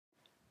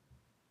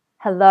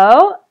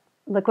Hello,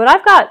 look what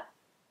I've got.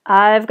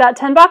 I've got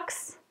 10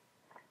 bucks.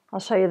 I'll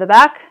show you the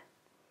back.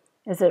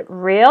 Is it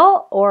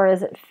real or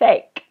is it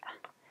fake?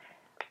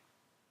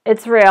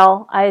 It's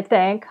real, I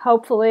think.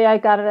 Hopefully I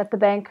got it at the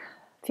bank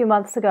a few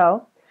months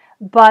ago.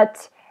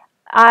 But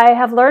I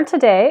have learned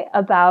today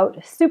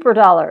about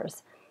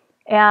Superdollars.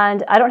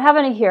 And I don't have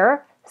any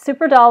here.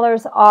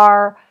 Superdollars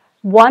are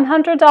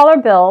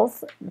 $100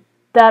 bills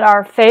that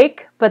are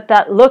fake, but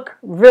that look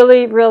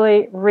really,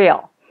 really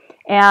real.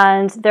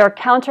 And they're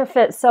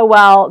counterfeit so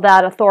well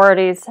that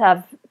authorities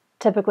have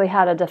typically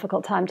had a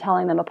difficult time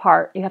telling them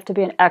apart. You have to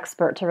be an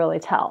expert to really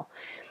tell.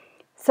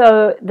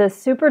 So the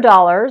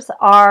Superdollars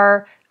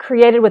are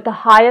created with the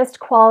highest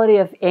quality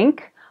of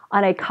ink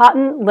on a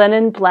cotton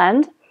linen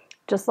blend,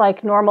 just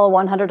like normal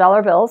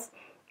 $100 bills.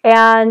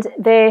 And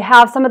they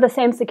have some of the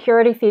same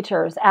security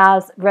features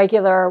as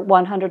regular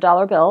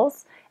 $100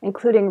 bills,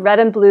 including red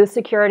and blue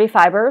security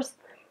fibers,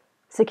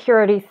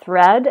 security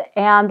thread,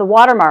 and the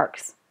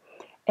watermarks.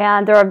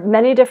 And there are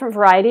many different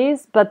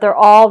varieties, but they're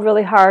all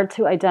really hard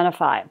to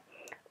identify.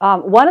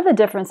 One of the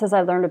differences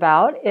I learned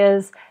about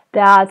is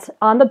that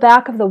on the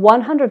back of the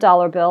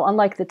 $100 bill,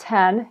 unlike the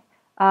 10,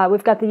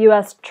 we've got the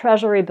U.S.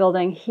 Treasury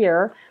building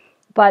here,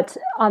 but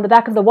on the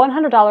back of the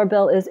 $100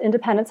 bill is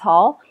Independence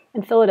Hall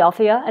in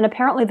Philadelphia, and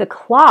apparently the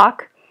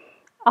clock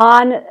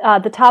on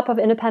the top of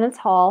Independence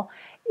Hall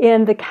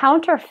in the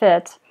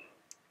counterfeit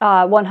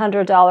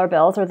 $100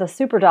 bills, or the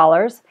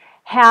Superdollars,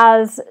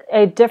 has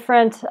a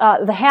different,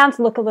 the hands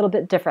look a little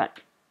bit different.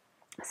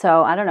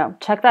 So I don't know,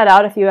 check that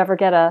out if you ever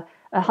get a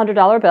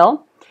 $100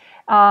 bill.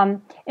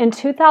 In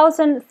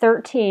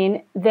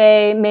 2013,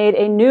 they made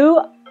a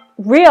new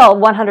real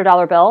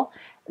 $100 bill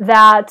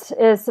that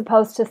is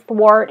supposed to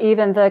thwart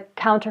even the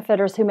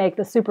counterfeiters who make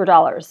the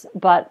Superdollars.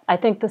 But I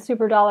think the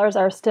Superdollars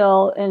are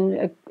still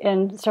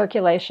in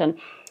circulation.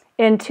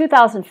 In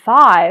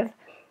 2005,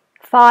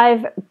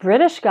 5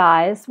 British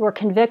guys were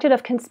convicted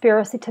of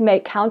conspiracy to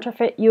make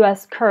counterfeit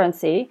U.S.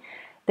 currency.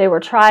 They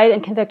were tried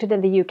and convicted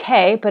in the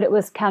UK, but it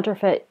was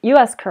counterfeit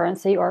U.S.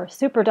 currency, or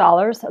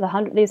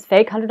Superdollars, these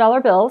fake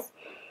 $100 bills.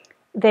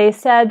 They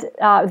said,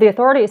 the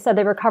authorities said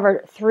they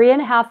recovered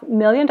 $3.5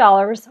 million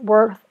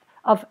worth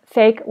of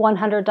fake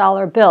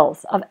 $100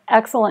 bills of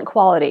excellent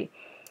quality.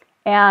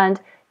 And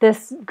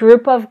this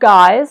group of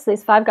guys,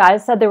 these 5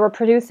 guys, said they were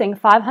producing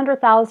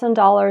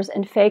 $500,000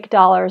 in fake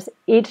dollars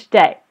each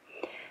day.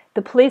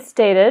 The police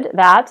stated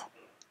that,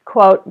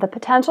 quote, the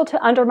potential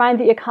to undermine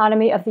the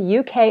economy of the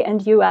UK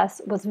and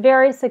US was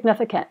very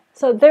significant.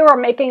 So they were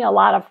making a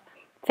lot of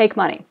fake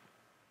money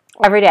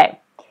every day.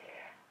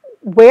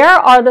 Where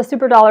are the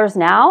Superdollars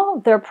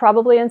now? They're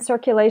probably in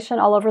circulation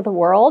all over the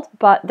world,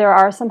 but there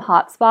are some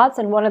hot spots,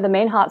 and one of the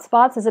main hot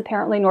spots is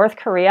apparently North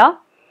Korea.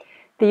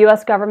 The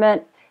US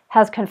government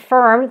has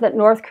confirmed that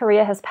North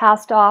Korea has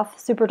passed off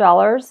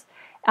Superdollars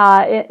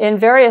in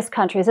various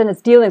countries, in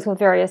its dealings with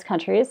various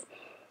countries,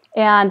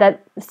 and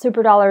that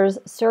Superdollars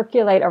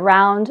circulate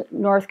around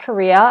North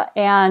Korea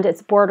and its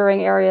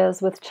bordering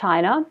areas with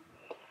China.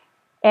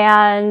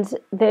 And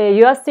the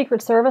U.S.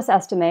 Secret Service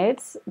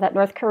estimates that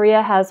North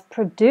Korea has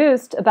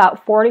produced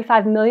about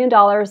 $45 million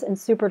in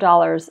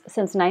Superdollars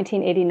since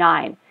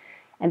 1989.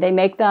 And they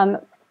make them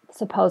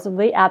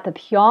supposedly at the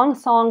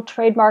Pyeongtaek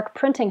Trademark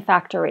Printing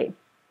Factory.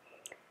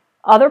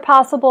 Other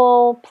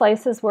possible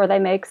places where they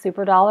make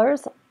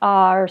Superdollars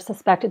are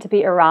suspected to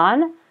be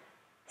Iran,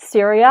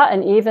 Syria,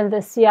 and even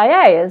the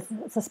CIA is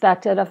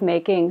suspected of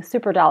making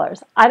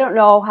Superdollars. I don't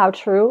know how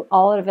true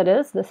all of it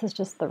is. This is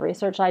just the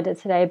research I did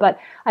today, but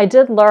I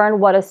did learn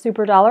what a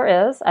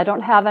Superdollar is. I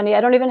don't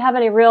even have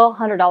any real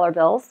 $100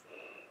 bills,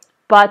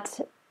 but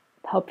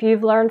hope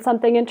you've learned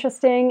something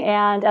interesting.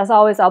 And as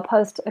always, I'll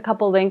post a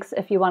couple links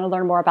if you want to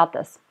learn more about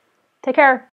this. Take care.